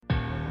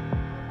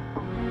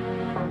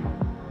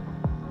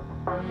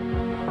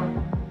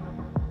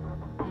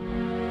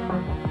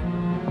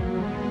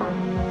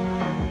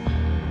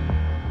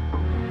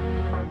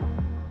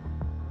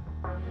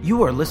You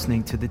are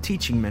listening to the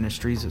teaching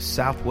ministries of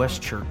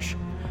Southwest Church,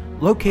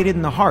 located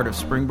in the heart of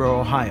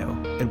Springboro, Ohio,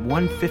 at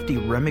 150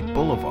 Remick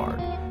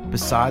Boulevard,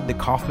 beside the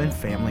Kaufman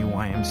Family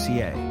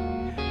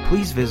YMCA.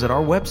 Please visit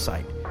our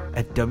website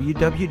at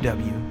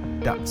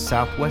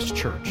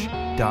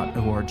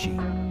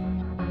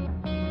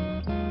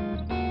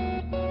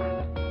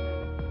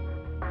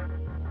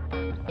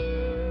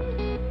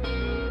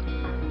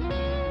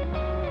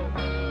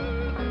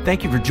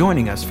Thank you for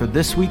joining us for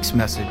this week's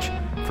message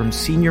from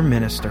Senior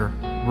Minister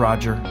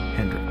Roger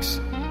Hendricks.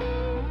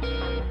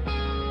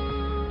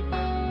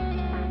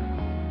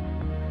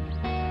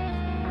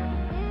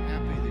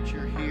 Happy that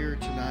you're here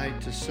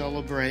tonight to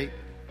celebrate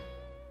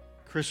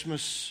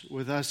Christmas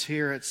with us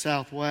here at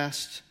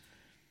Southwest.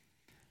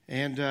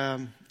 And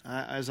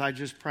as I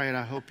just prayed,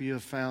 I hope you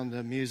have found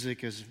the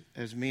music as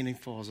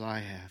meaningful as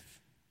I have.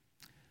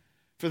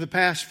 For the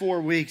past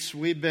 4 weeks,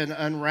 we've been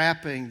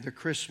unwrapping the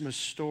Christmas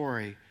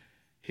story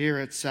here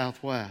at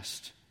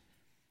Southwest.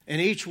 And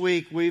each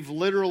week we've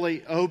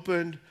literally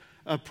opened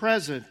a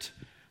present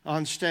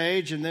on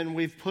stage, and then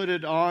we've put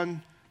it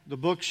on the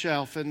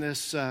bookshelf in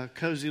this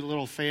cozy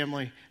little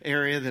family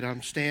area that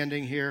I'm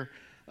standing here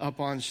up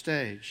on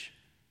stage.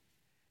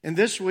 And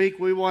this week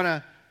we want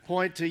to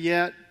point to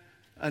yet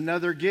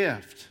another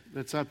gift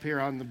that's up here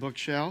on the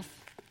bookshelf,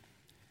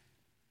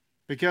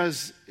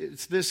 because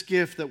it's this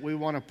gift that we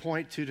want to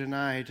point to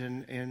tonight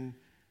and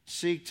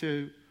seek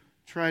to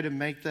try to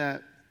make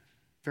that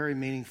very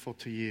meaningful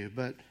to you.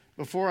 But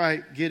before I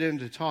get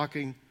into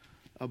talking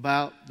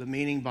about the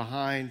meaning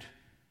behind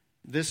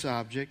this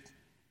object,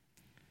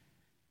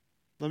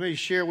 let me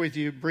share with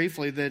you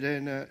briefly that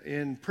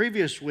in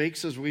previous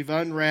weeks, as we've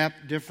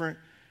unwrapped different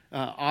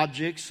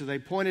objects, they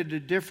pointed to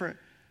different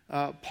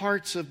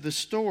parts of the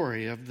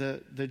story, of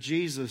the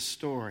Jesus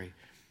story,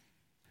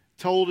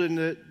 told in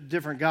the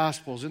different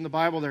Gospels. In the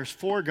Bible, there's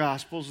 4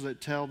 Gospels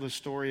that tell the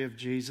story of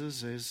Jesus,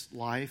 his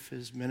life,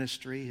 his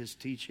ministry, his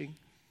teaching.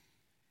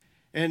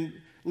 And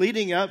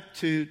leading up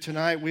to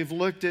tonight, we've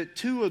looked at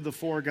 2 of the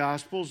 4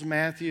 Gospels,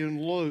 Matthew and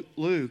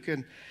Luke.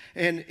 And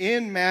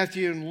in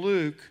Matthew and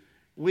Luke,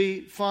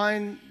 we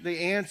find the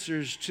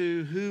answers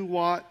to who,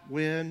 what,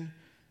 when,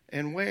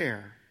 and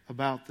where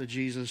about the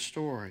Jesus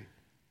story.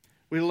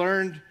 We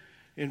learned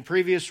in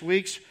previous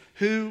weeks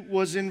who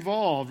was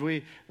involved.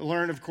 We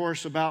learned, of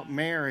course, about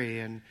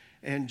Mary and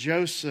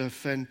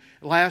Joseph. And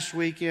last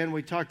weekend,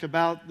 we talked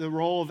about the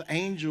role of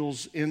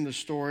angels in the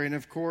story. And,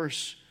 of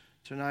course,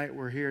 tonight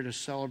we're here to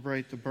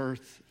celebrate the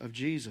birth of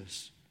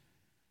Jesus.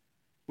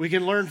 We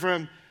can learn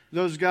from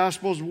those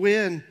Gospels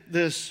when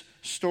this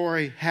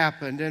story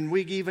happened, and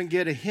we even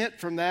get a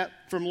hint from that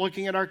from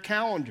looking at our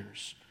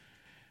calendars,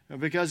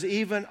 because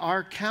even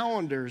our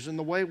calendars and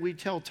the way we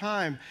tell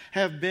time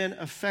have been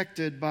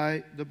affected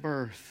by the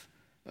birth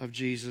of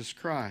Jesus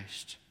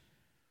Christ.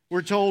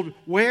 We're told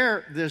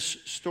where this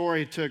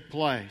story took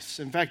place.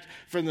 In fact,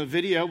 from the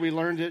video, we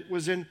learned it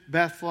was in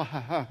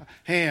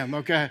Bethlehem,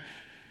 okay?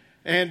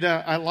 And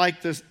I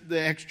like the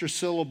extra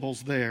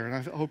syllables there, and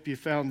I hope you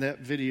found that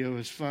video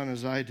as fun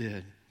as I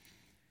did.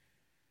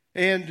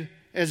 And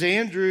as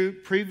Andrew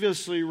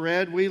previously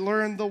read, we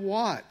learned the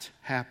what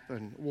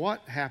happened.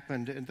 What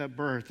happened at the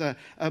birth?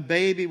 A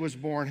baby was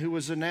born who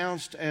was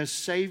announced as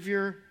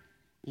Savior,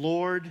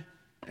 Lord,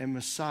 and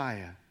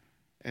Messiah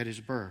at his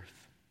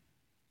birth.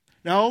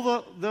 Now,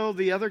 although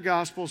the other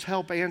Gospels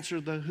help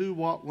answer the who,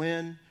 what,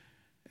 when,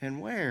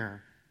 and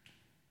where,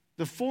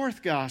 the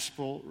 4th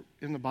Gospel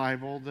in the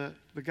Bible, the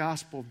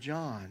Gospel of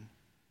John,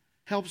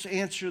 helps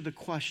answer the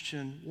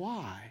question,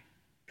 why?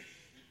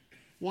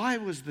 Why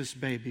was this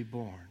baby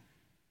born?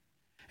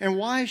 And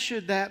why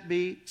should that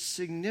be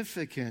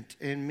significant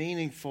and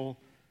meaningful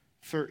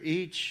for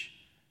each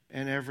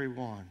and every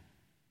one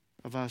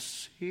of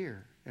us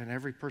here and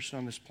every person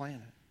on this planet?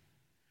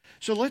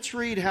 So let's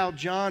read how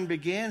John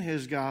began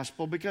his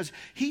gospel, because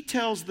he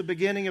tells the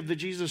beginning of the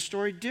Jesus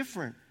story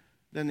different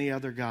than the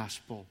other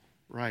gospel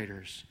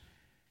writers.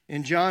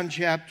 In John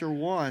chapter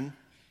 1,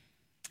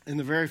 in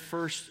the very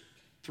first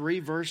 3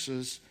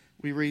 verses,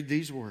 we read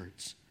these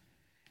words.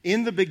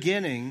 In the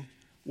beginning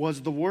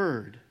was the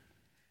Word,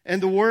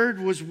 and the Word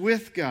was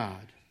with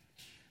God,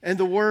 and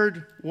the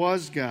Word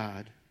was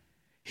God.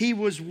 He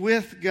was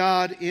with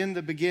God in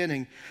the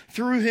beginning.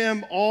 Through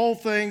him all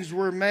things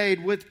were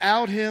made.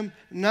 Without him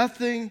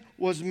nothing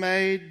was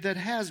made that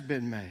has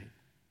been made.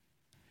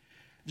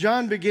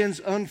 John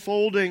begins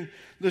unfolding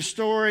the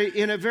story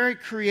in a very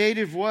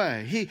creative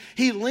way.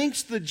 He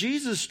links the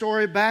Jesus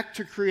story back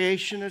to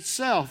creation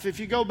itself. If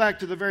you go back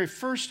to the very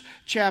first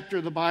chapter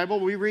of the Bible,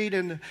 we read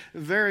in the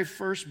very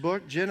first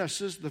book,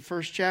 Genesis, the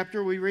first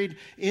chapter, we read,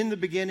 in the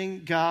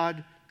beginning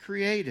God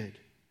created.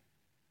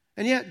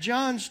 And yet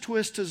John's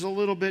twist is a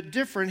little bit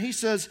different. He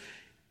says,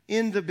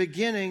 in the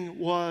beginning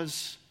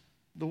was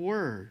the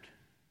Word.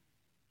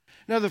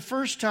 Now, the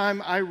first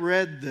time I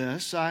read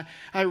this, I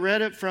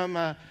read it from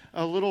a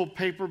a little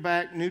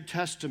paperback New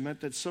Testament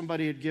that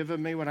somebody had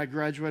given me when I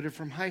graduated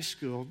from high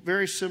school,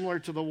 very similar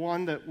to the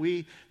one that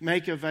we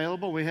make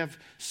available. We have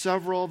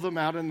several of them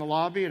out in the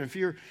lobby, and if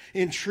you're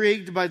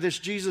intrigued by this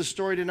Jesus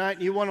story tonight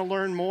and you want to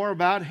learn more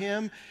about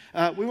him,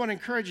 we want to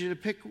encourage you to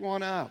pick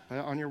one up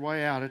on your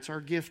way out. It's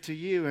our gift to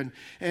you,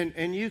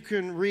 and you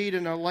can read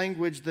in a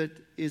language that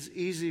is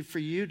easy for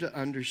you to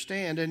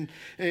understand and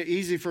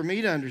easy for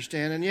me to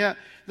understand. And yet,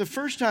 the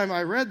first time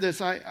I read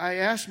this, I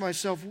asked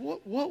myself,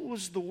 what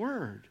was the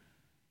word?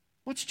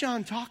 What's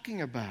John talking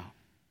about?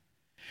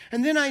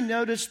 And then I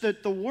noticed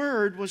that the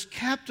word was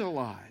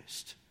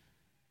capitalized.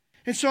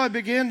 And so I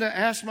began to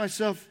ask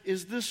myself,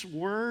 is this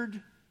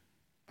word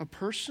a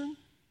person?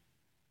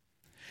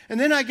 And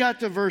then I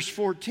got to verse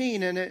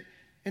 14, and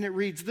it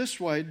reads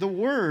this way: the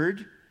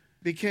Word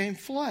became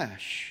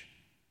flesh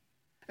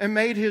and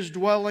made his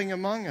dwelling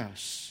among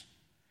us.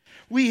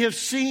 We have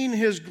seen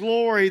his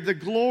glory, the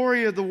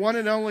glory of the one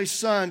and only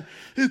Son,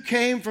 who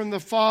came from the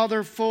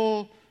Father,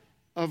 full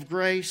of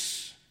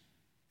grace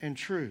and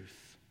truth.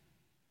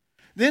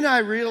 Then I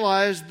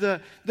realized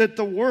that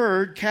the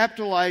word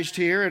capitalized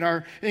here in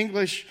our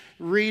English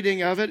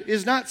reading of it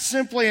is not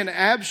simply an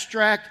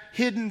abstract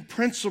hidden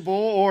principle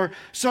or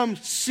some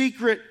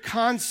secret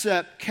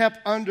concept kept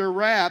under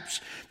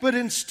wraps, but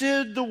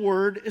instead the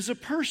word is a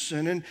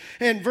person. And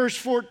in verse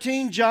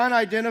 14, John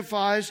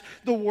identifies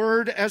the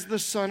word as the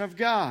Son of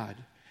God.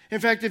 In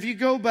fact, if you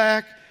go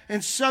back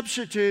and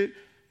substitute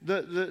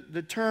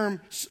the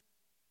term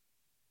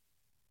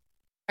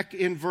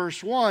in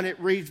verse 1, it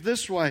reads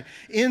this way: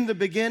 in the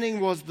beginning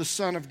was the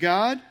Son of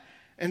God,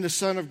 and the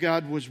Son of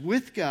God was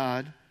with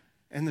God,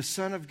 and the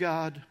Son of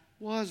God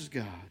was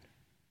God.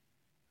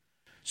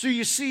 So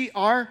you see,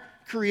 our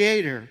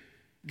Creator,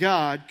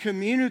 God,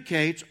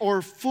 communicates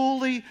or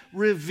fully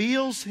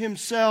reveals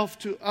himself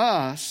to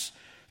us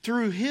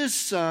through his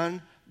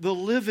Son, the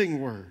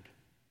living Word,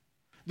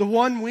 the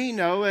one we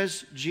know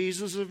as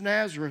Jesus of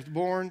Nazareth,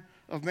 born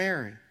of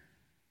Mary.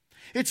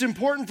 It's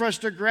important for us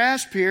to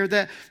grasp here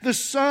that the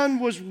Son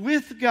was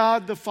with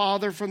God the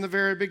Father from the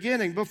very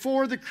beginning,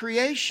 before the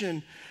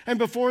creation and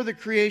before the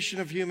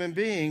creation of human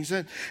beings,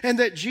 and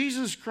that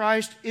Jesus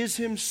Christ is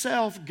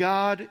himself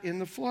God in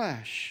the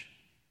flesh.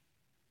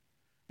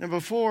 Now,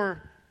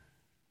 before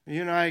you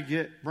and I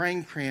get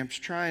brain cramps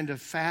trying to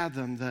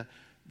fathom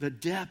the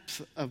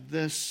depth of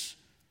this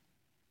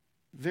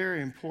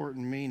very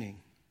important meaning,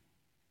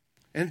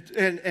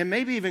 and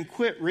maybe even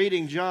quit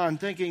reading John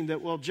thinking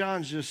that, well,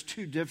 John's just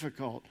too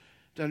difficult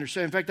to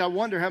understand. In fact, I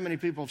wonder how many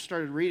people have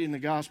started reading the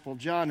Gospel of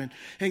John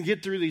and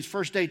get through these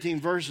first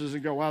 18 verses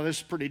and go, wow, this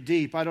is pretty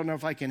deep. I don't know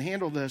if I can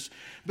handle this.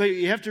 But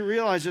you have to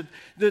realize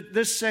that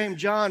this same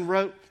John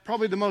wrote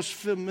probably the most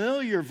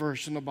familiar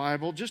verse in the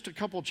Bible just a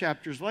couple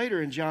chapters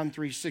later in John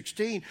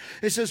 3:16.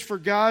 It says, "For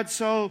God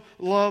so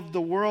loved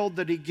the world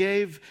that he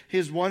gave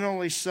his one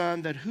only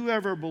Son, that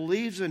whoever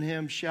believes in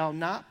him shall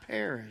not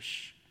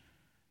perish,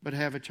 but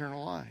have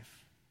eternal life."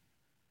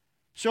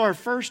 So our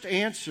first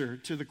answer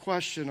to the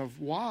question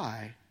of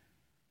why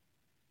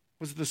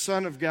was the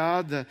Son of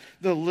God,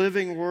 the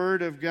living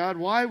Word of God,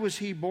 why was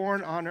he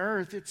born on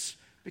earth? It's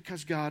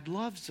because God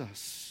loves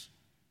us.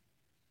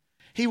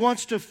 He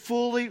wants to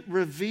fully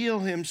reveal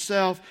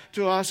himself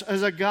to us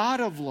as a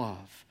God of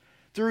love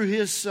through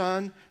his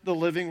Son, the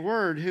living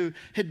Word, who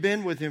had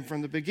been with him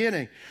from the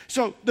beginning.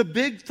 So the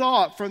big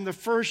thought from the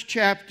first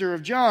chapter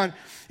of John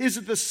is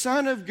that the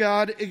Son of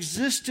God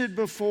existed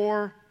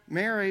before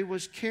Mary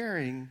was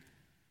carrying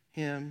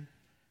him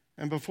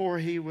and before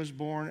he was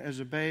born as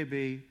a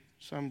baby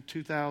some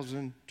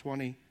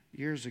 2,020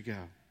 years ago.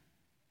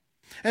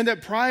 And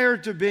that prior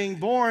to being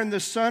born,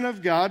 the Son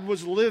of God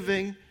was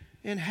living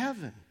in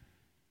heaven.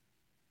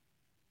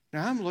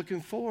 Now, I'm looking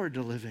forward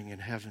to living in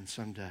heaven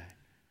someday.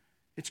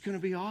 It's going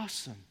to be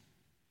awesome.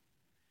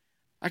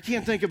 I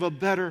can't think of a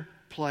better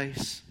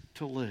place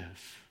to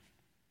live.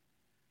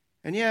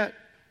 And yet,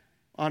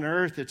 on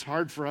earth, it's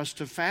hard for us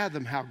to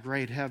fathom how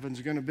great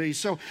heaven's going to be.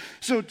 So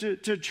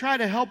to try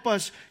to help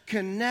us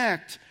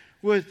connect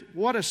with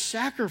what a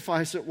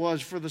sacrifice it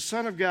was for the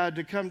Son of God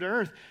to come to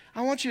earth,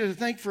 I want you to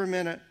think for a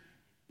minute,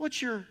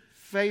 what's your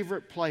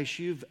favorite place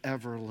you've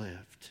ever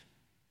lived?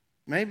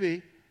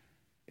 Maybe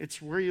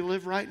it's where you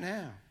live right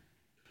now.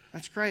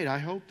 That's great. I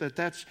hope that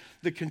that's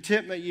the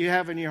contentment you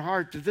have in your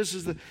heart, that this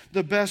is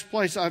the best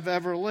place I've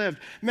ever lived.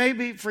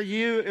 Maybe for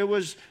you it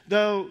was,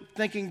 though,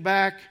 thinking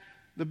back,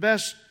 the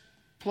best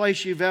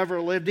place you've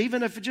ever lived,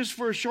 even if just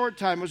for a short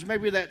time, was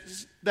maybe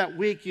that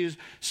week you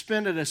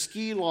spent at a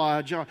ski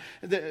lodge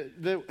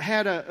that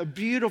had a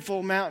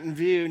beautiful mountain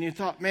view, and you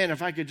thought, man,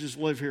 if I could just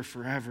live here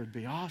forever, it'd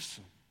be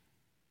awesome.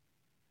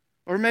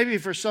 Or maybe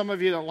for some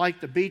of you that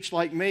like the beach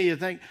like me, you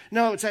think,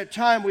 no, it's that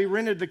time we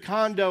rented the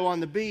condo on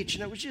the beach,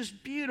 and it was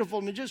just beautiful.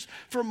 And just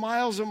for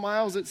miles and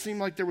miles, it seemed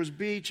like there was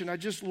beach, and I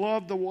just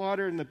loved the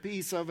water and the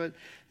peace of it.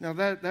 Now,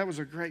 that was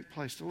a great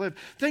place to live.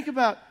 Think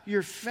about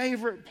your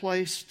favorite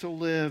place to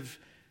live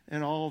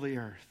in all the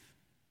earth.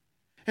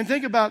 And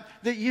think about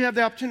that you have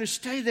the opportunity to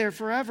stay there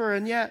forever,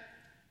 and yet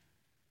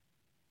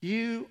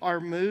you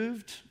are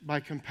moved by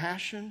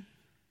compassion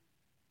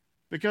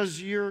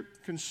because you're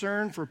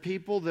concerned for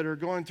people that are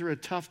going through a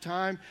tough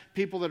time,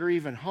 people that are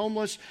even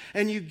homeless,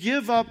 and you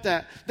give up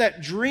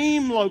that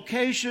dream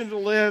location to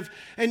live,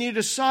 and you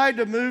decide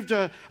to move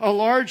to a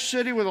large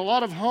city with a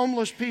lot of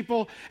homeless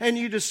people, and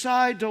you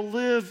decide to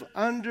live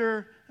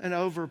under an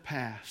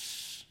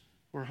overpass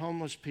where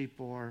homeless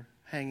people are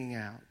hanging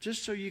out,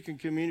 just so you can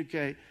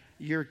communicate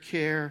your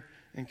care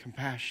and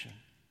compassion.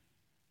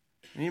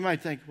 And you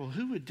might think, well,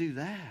 who would do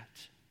that?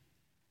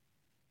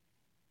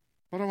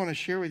 What I want to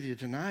share with you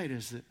tonight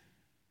is that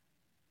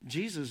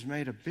Jesus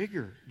made a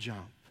bigger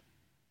jump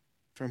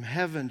from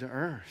heaven to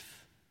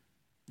earth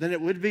than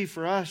it would be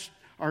for us,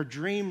 our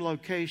dream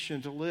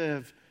location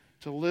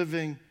to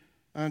living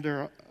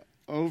under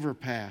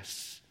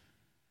overpass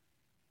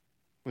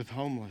with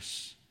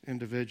homeless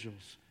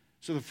individuals.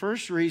 So the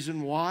first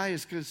reason why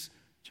is because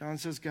John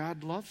says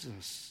God loves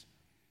us.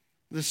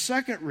 The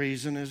second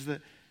reason is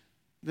that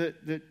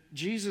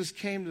Jesus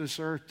came to this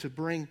earth to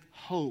bring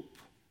hope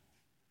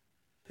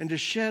and to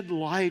shed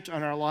light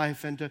on our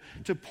life and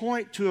to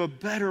point to a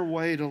better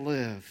way to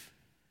live.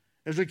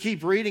 As we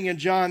keep reading in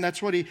John,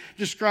 that's what he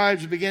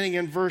describes beginning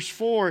in verse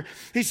 4.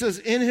 He says,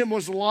 "In him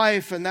was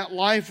life, and that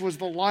life was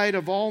the light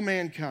of all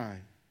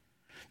mankind.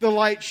 The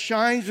light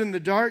shines in the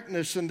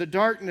darkness, and the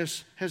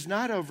darkness has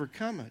not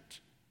overcome it."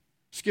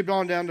 Skip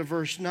on down to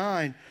verse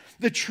 9.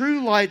 "The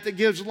true light that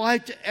gives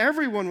light to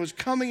everyone was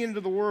coming into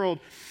the world.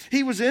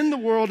 He was in the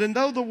world, and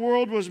though the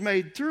world was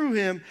made through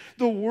him,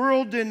 the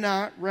world did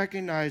not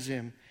recognize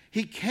him.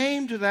 He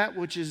came to that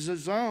which is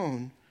his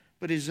own,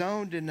 but his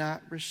own did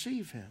not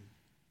receive him."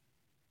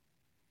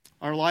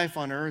 Our life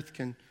on earth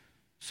can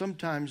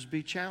sometimes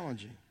be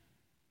challenging.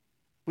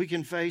 We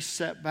can face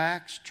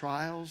setbacks,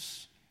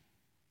 trials,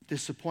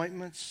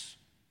 disappointments.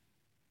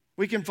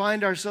 We can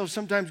find ourselves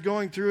sometimes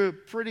going through a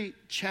pretty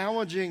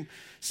challenging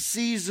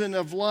season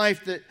of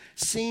life that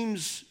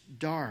seems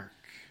dark.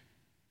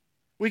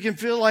 We can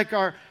feel like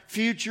our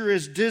future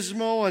is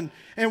dismal,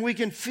 and we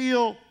can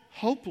feel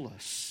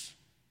hopeless.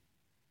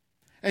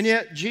 And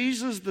yet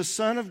Jesus, the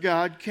Son of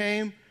God,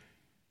 came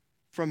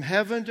from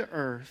heaven to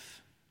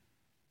earth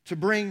to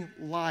bring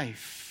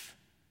life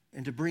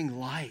and to bring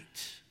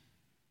light,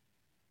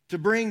 to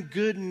bring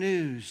good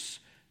news,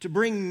 to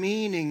bring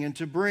meaning, and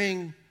to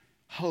bring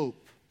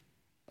hope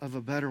of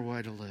a better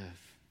way to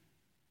live.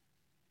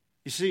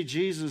 You see,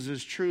 Jesus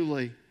is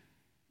truly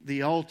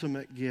the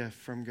ultimate gift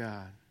from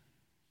God,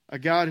 a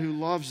God who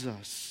loves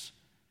us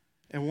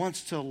and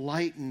wants to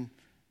lighten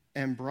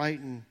and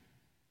brighten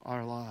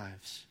our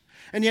lives.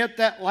 And yet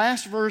that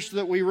last verse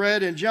that we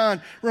read in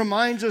John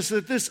reminds us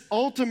that this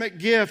ultimate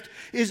gift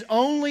is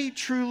only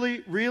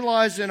truly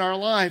realized in our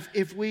life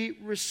if we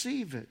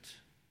receive it.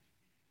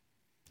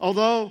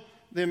 Although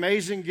the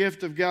amazing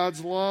gift of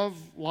God's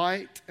love,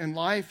 light, and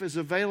life is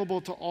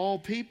available to all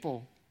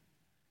people,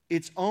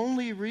 it's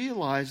only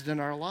realized in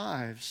our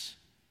lives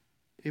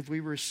if we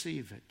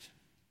receive it.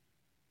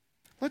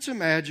 Let's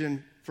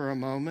imagine for a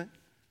moment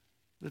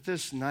that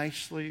this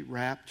nicely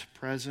wrapped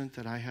present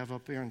that I have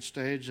up here on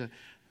stage, a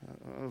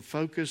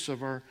focus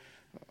of our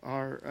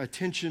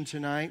attention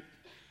tonight.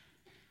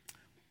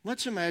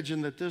 Let's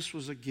imagine that this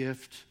was a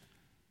gift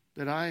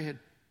that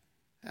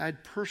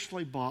I'd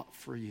personally bought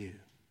for you.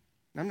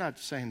 I'm not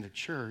saying the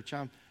church.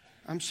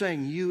 I'm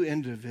saying you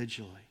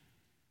individually.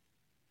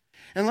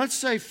 And let's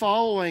say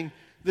following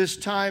this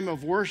time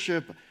of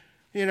worship,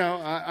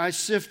 I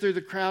sift through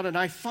the crowd and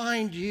I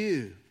find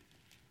you.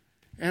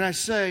 And I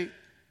say,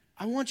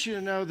 I want you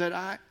to know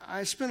that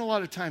I spent a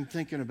lot of time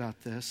thinking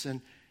about this,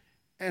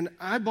 and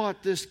I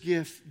bought this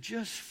gift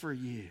just for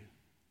you.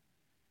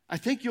 I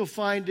think you'll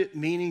find it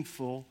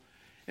meaningful.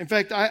 In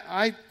fact,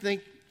 I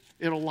think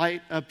it'll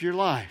light up your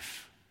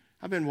life.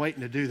 I've been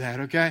waiting to do that,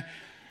 okay?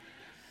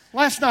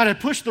 Last night I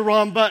pushed the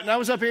wrong button. I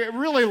was up here. It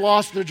really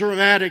lost the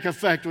dramatic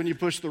effect when you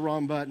push the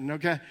wrong button,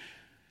 okay?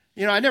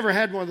 I never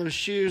had one of those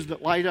shoes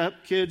that light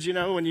up, kids,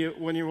 when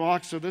you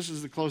walk, so this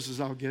is the closest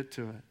I'll get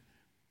to it.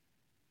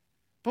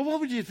 But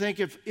what would you think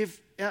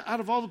if out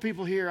of all the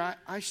people here,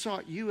 I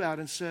sought you out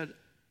and said,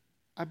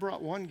 I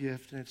brought one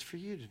gift, and it's for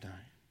you tonight.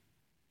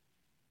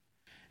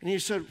 And you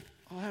said,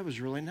 oh, that was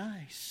really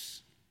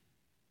nice.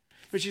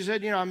 But you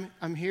said,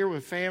 I'm here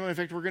with family. In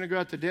fact, we're going to go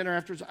out to dinner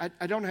afterwards.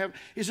 I don't have,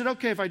 is it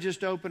okay if I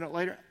just open it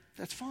later?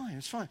 That's fine,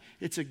 it's fine.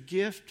 It's a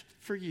gift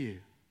for you.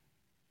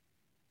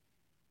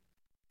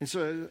 And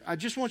so I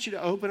just want you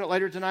to open it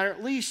later tonight, or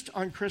at least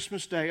on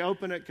Christmas Day.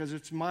 Open it because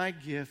it's my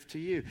gift to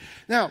you.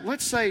 Now,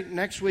 let's say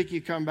next week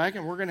you come back,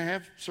 and we're going to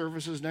have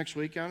services next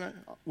week on a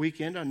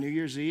weekend, on New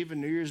Year's Eve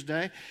and New Year's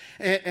Day.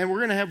 And we're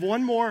going to have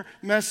one more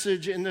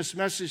message in this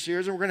message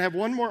series, and we're going to have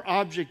one more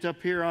object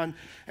up here on.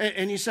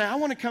 And you say, I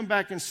want to come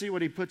back and see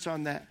what he puts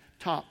on that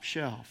top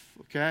shelf,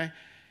 okay?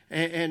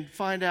 And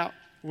find out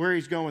where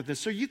he's going with this.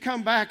 So you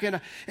come back,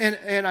 and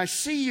I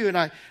see you, and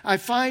I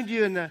find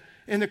you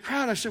in the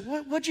crowd. I said,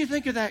 what'd you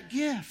think of that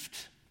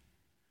gift?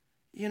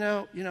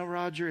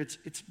 Roger,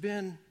 it's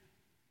been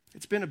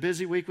a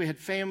busy week. We had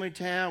family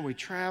town. We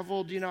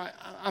traveled.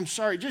 I'm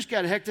sorry, it just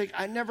got hectic.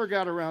 I never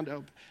got around to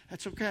open.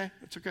 That's okay.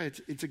 It's okay.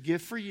 It's a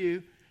gift for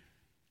you.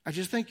 I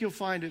just think you'll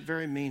find it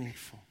very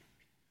meaningful.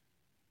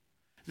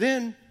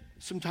 Then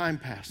some time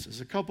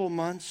passes, a couple of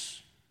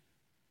months.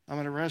 I'm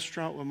at a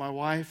restaurant with my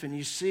wife, and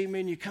you see me,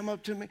 and you come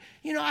up to me.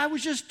 I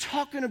was just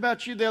talking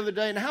about you the other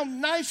day and how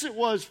nice it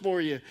was for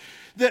you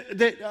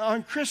that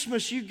on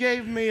Christmas you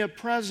gave me a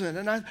present.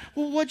 And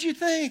what'd you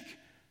think?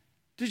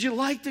 Did you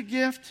like the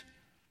gift?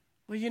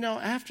 Well,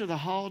 after the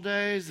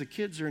holidays, the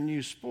kids are in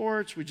new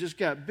sports. We just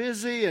got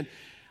busy, and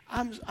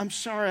I'm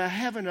sorry I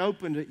haven't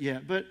opened it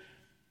yet, but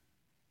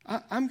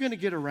I'm going to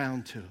get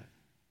around to it.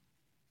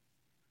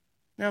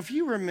 Now, if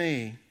you were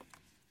me,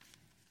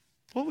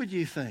 what would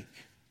you think?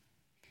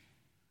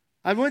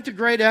 I went to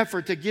great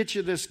effort to get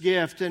you this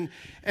gift, and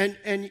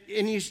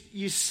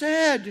you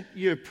said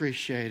you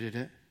appreciated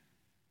it,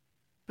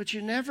 but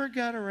you never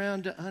got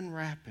around to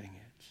unwrapping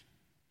it.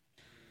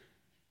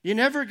 You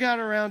never got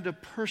around to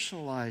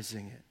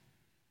personalizing it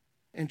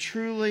and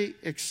truly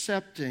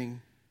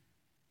accepting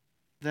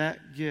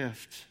that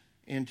gift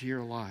into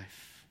your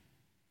life.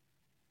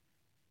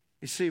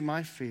 You see,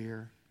 my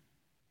fear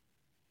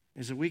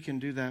is that we can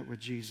do that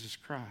with Jesus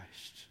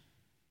Christ.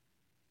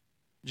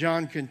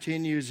 John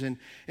continues in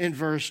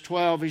verse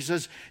 12. He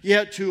says,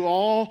 "Yet to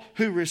all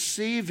who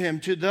receive him,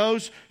 to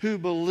those who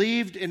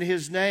believed in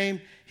his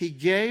name, he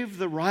gave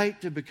the right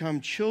to become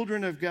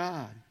children of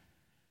God.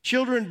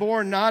 Children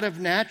born not of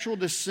natural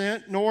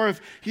descent, nor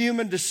of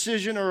human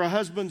decision or a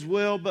husband's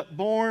will, but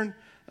born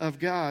of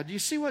God." Do you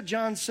see what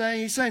John's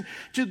saying? He's saying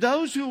to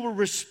those who will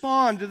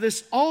respond to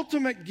this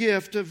ultimate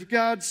gift of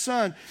God's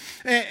Son,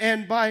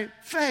 and by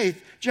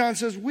faith, John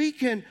says we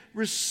can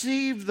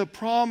receive the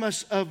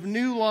promise of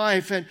new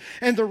life and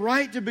the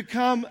right to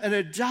become an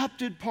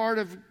adopted part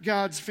of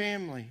God's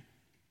family.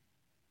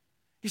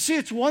 You see,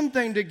 it's one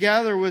thing to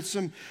gather with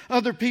some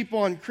other people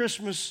on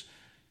Christmas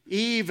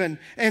Eve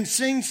and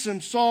sing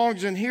some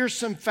songs and hear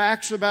some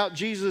facts about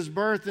Jesus'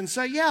 birth and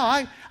say,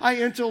 yeah, I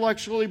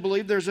intellectually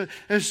believe there's a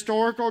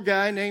historical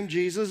guy named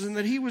Jesus and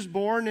that he was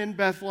born in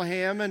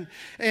Bethlehem, and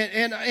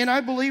I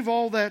believe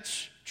all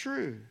that's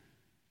true.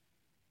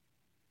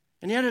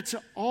 And yet it's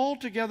an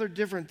altogether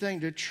different thing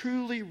to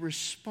truly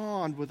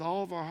respond with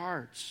all of our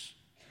hearts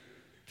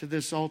to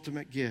this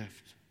ultimate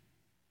gift.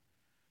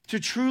 To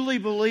truly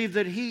believe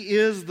that he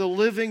is the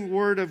living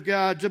Word of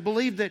God. To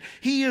believe that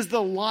he is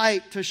the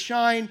light to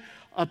shine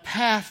a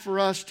path for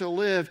us to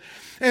live.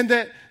 And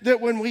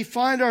that when we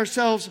find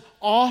ourselves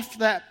off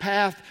that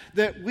path,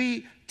 that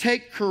we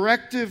take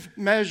corrective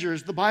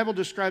measures. The Bible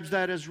describes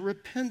that as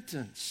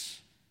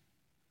repentance.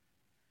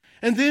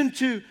 And then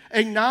to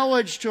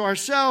acknowledge to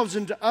ourselves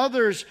and to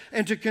others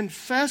and to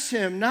confess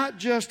him not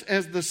just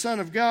as the Son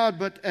of God,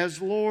 but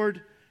as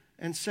Lord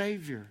and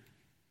Savior.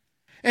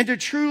 And to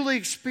truly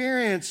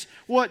experience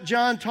what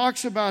John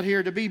talks about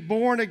here, to be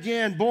born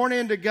again, born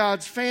into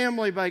God's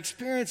family by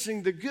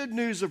experiencing the good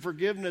news of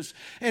forgiveness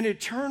and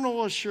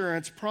eternal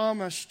assurance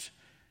promised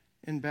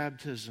in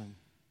baptism.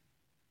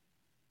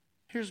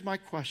 Here's my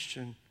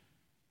question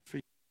for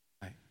you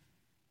tonight.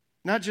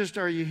 Not just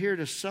are you here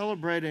to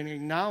celebrate and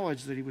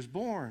acknowledge that he was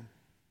born,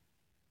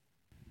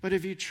 but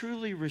have you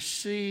truly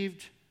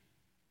received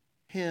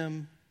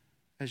him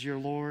as your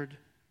Lord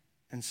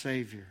and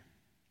Savior?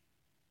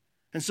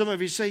 And some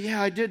of you say,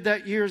 yeah, I did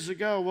that years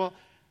ago. Well,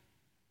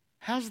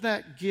 how's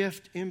that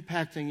gift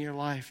impacting your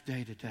life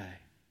day to day?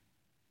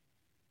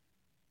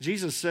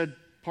 Jesus said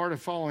part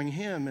of following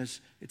him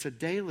is it's a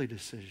daily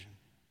decision.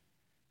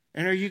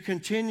 And are you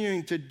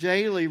continuing to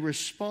daily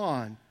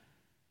respond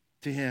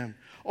to him?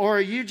 Or are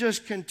you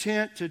just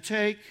content to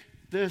take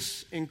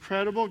this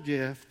incredible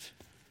gift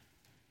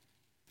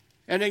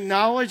and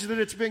acknowledge that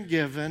it's been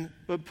given,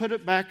 but put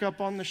it back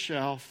up on the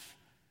shelf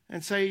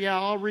and say, yeah,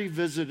 I'll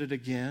revisit it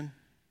again.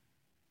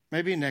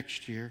 Maybe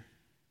next year.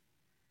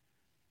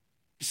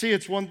 You see,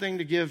 it's one thing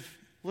to give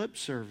lip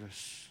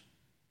service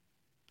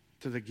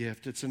to the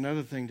gift. It's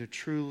another thing to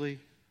truly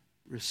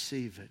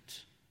receive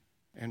it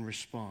and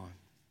respond.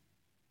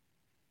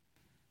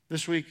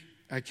 This week,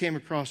 I came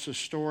across a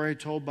story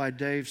told by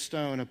Dave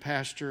Stone, a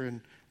pastor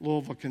in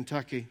Louisville,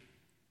 Kentucky.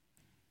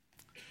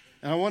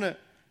 And I want to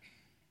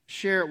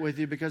share it with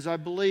you because I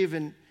believe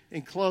in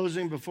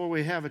closing, before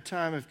we have a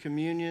time of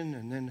communion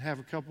and then have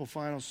a couple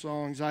final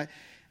songs, I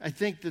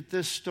think that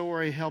this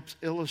story helps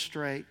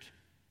illustrate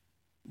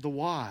the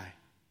why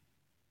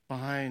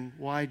behind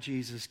why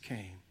Jesus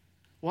came.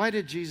 Why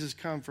did Jesus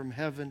come from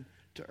heaven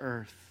to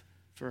earth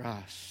for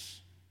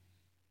us?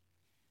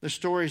 The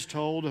story is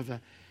told of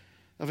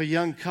a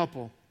young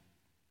couple,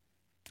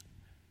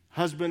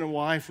 husband and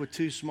wife with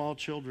 2 small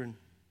children.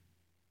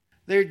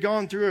 They had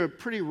gone through a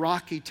pretty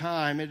rocky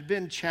time. It had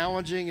been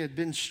challenging, it had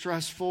been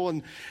stressful,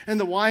 and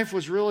the wife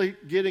was really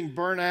getting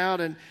burnt out,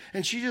 and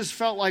she just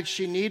felt like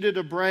she needed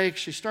a break.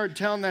 She started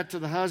telling that to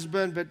the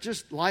husband, but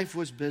just life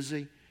was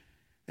busy.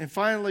 And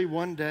finally,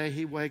 one day,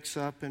 he wakes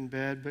up in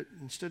bed, but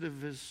instead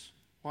of his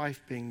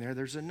wife being there,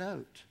 there's a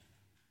note.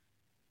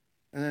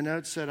 And the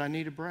note said, I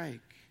need a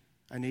break.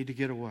 I need to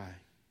get away.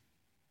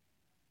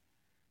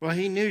 Well,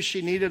 he knew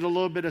she needed a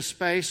little bit of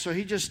space, so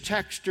he just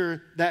texted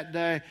her that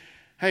day,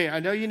 hey,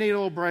 I know you need a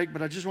little break,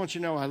 but I just want you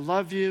to know I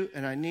love you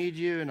and I need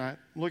you and I'm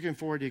looking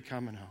forward to you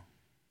coming home.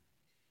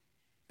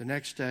 The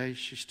next day,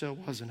 she still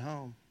wasn't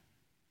home.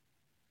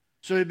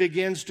 So he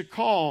begins to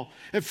call.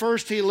 At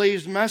first, he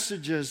leaves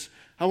messages.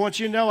 I want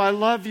you to know I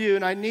love you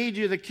and I need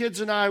you. The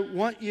kids and I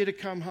want you to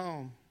come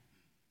home.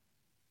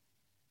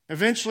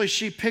 Eventually,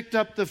 she picked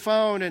up the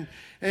phone, and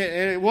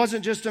it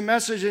wasn't just a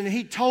message, and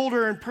he told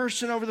her in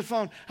person over the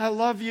phone, I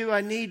love you,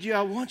 I need you,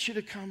 I want you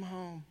to come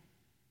home.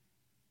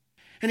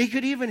 And he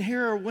could even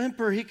hear her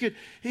whimper. He could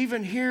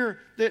even hear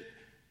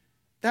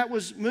that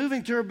was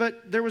moving to her,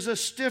 but there was a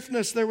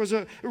stiffness, there was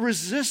a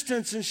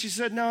resistance, and she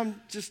said, no,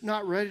 I'm just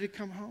not ready to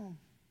come home.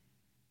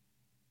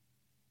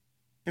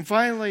 And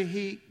finally,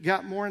 he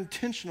got more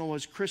intentional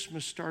as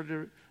Christmas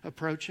started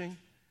approaching,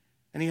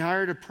 and he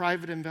hired a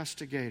private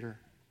investigator.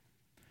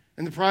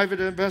 And the private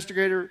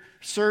investigator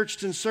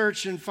searched and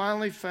searched and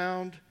finally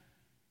found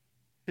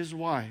his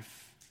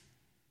wife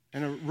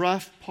in a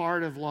rough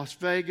part of Las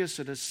Vegas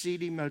at a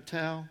seedy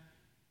motel.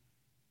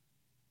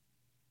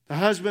 The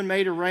husband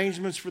made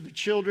arrangements for the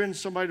children,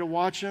 somebody to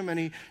watch them, and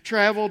he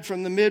traveled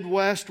from the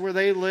Midwest where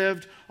they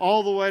lived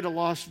all the way to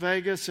Las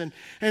Vegas. And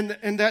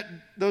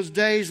those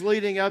days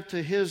leading up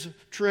to his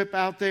trip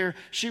out there,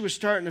 she was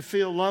starting to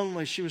feel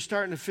lonely. She was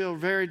starting to feel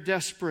very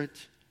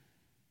desperate.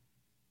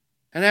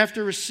 And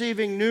after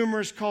receiving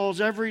numerous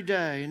calls every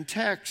day and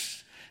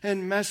texts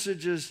and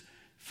messages,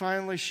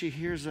 finally she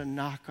hears a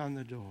knock on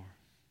the door.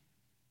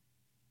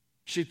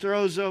 She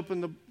throws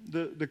open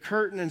the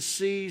curtain and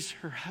sees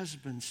her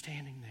husband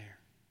standing there.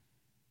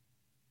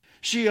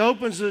 She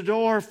opens the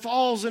door,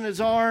 falls in his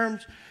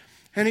arms,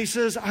 and he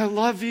says, I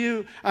love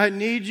you, I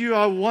need you,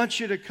 I want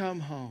you to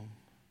come home.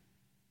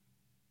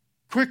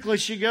 Quickly,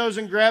 she goes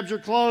and grabs her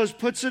clothes,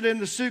 puts it in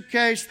the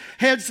suitcase,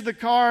 heads to the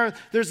car.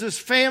 There's this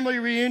family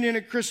reunion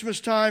at Christmas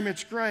time.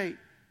 It's great.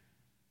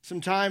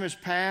 Some time has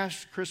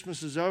passed.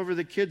 Christmas is over.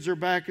 The kids are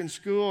back in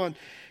school.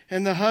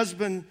 And the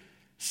husband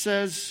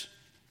says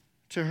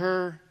to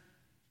her,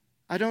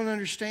 I don't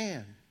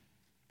understand.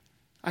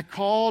 I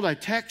called, I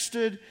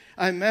texted,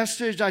 I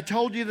messaged, I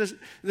told you this,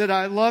 that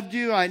I loved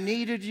you, I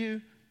needed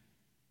you,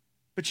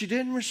 but you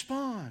didn't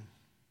respond.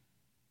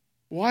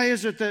 Why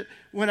is it that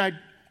when I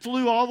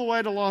flew all the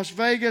way to Las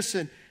Vegas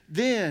and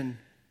then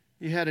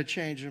you had a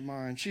change of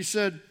mind? She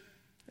said,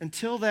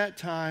 until that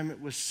time,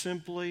 it was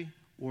simply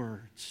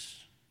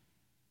words.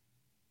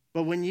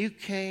 But when you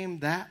came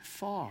that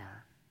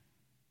far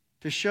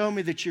to show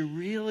me that you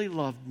really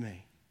loved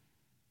me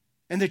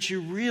and that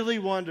you really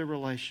wanted a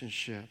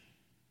relationship,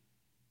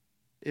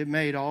 it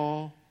made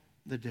all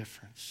the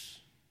difference.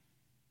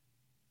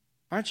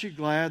 Aren't you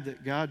glad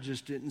that God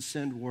just didn't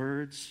send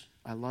words,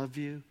 I love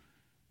you,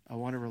 I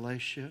want a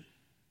relationship?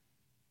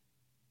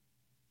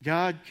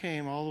 God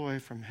came all the way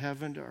from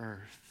heaven to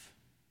earth.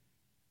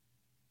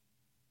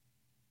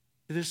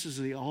 This is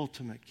the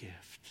ultimate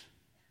gift.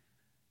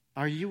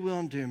 Are you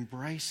willing to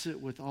embrace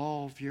it with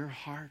all of your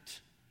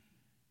heart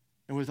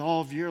and with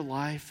all of your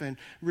life and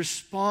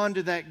respond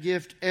to that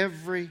gift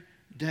every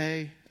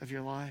day of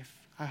your life?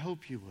 I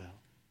hope you will.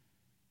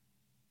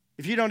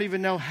 If you don't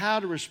even know how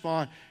to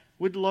respond,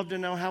 we'd love to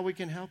know how we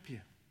can help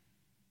you.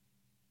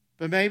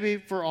 But maybe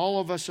for all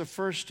of us, a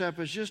first step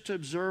is just to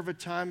observe a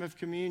time of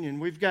communion.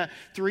 We've got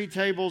 3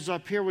 tables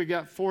up here. We've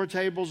got 4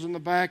 tables in the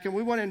back. And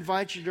we want to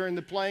invite you during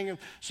the playing of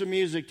some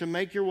music to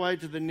make your way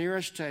to the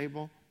nearest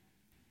table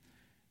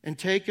and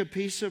take a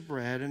piece of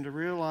bread and to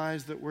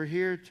realize that we're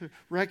here to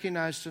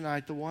recognize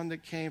tonight the one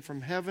that came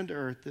from heaven to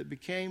earth, that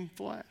became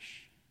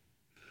flesh.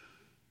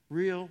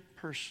 Real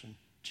person,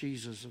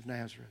 Jesus of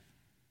Nazareth.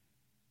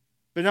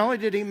 But not only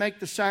did he make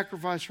the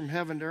sacrifice from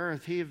heaven to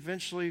earth, he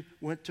eventually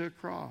went to a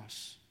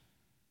cross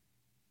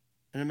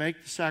and to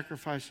make the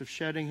sacrifice of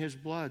shedding his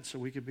blood so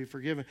we could be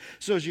forgiven.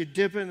 So as you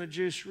dip in the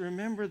juice,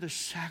 remember the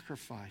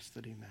sacrifice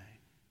that he made.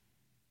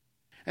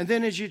 And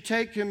then as you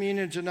take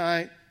communion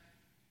tonight,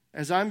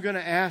 as I'm going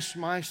to ask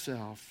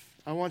myself,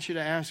 I want you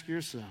to ask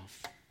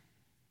yourself,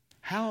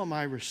 how am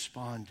I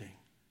responding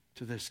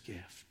to this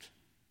gift?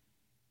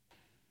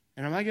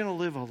 And am I going to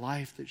live a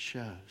life that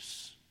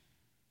shows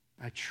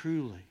I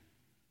truly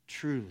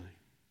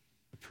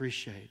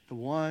appreciate the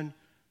one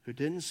who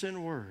didn't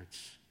send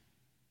words,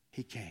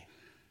 he came.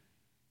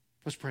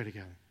 Let's pray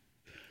together.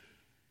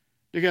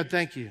 Dear God,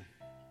 thank you.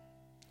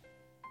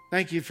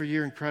 Thank you for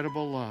your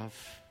incredible love,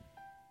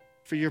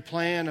 for your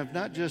plan of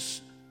not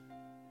just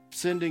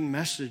sending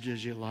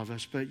messages you love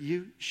us, but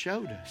you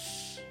showed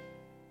us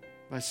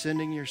by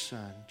sending your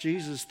Son.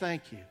 Jesus,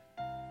 thank you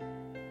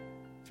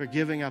for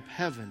giving up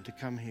heaven to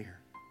come here.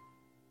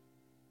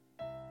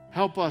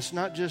 Help us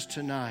not just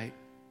tonight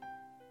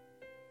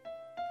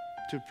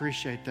to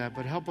appreciate that,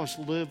 but help us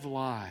live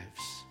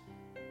lives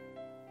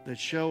that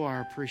show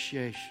our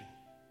appreciation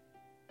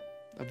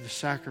of the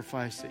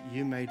sacrifice that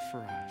you made for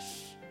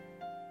us.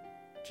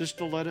 Just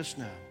to let us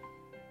know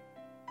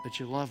that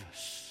you love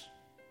us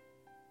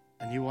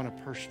and you want a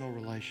personal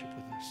relationship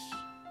with us.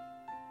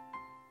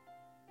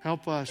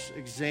 Help us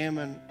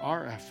examine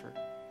our effort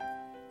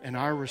and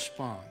our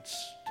response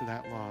to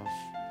that love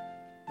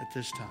at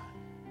this time.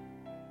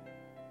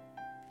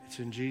 It's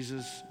in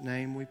Jesus'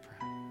 name we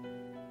pray.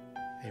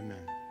 Amen.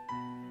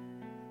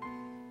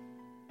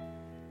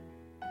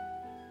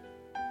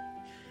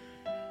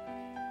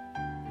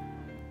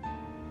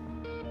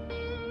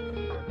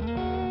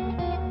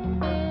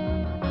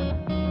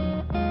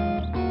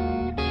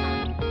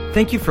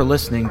 Thank you for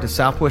listening to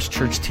Southwest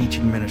Church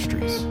Teaching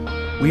Ministries.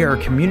 We are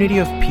a community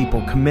of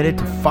people committed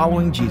to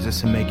following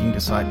Jesus and making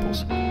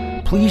disciples.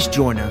 Please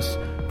join us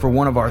for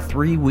one of our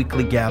 3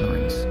 weekly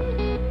gatherings.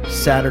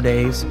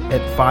 Saturdays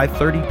at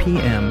 5:30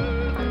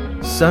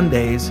 p.m.,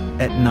 Sundays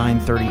at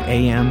 9:30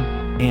 a.m.,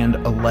 and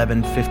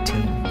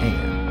 11:15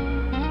 a.m.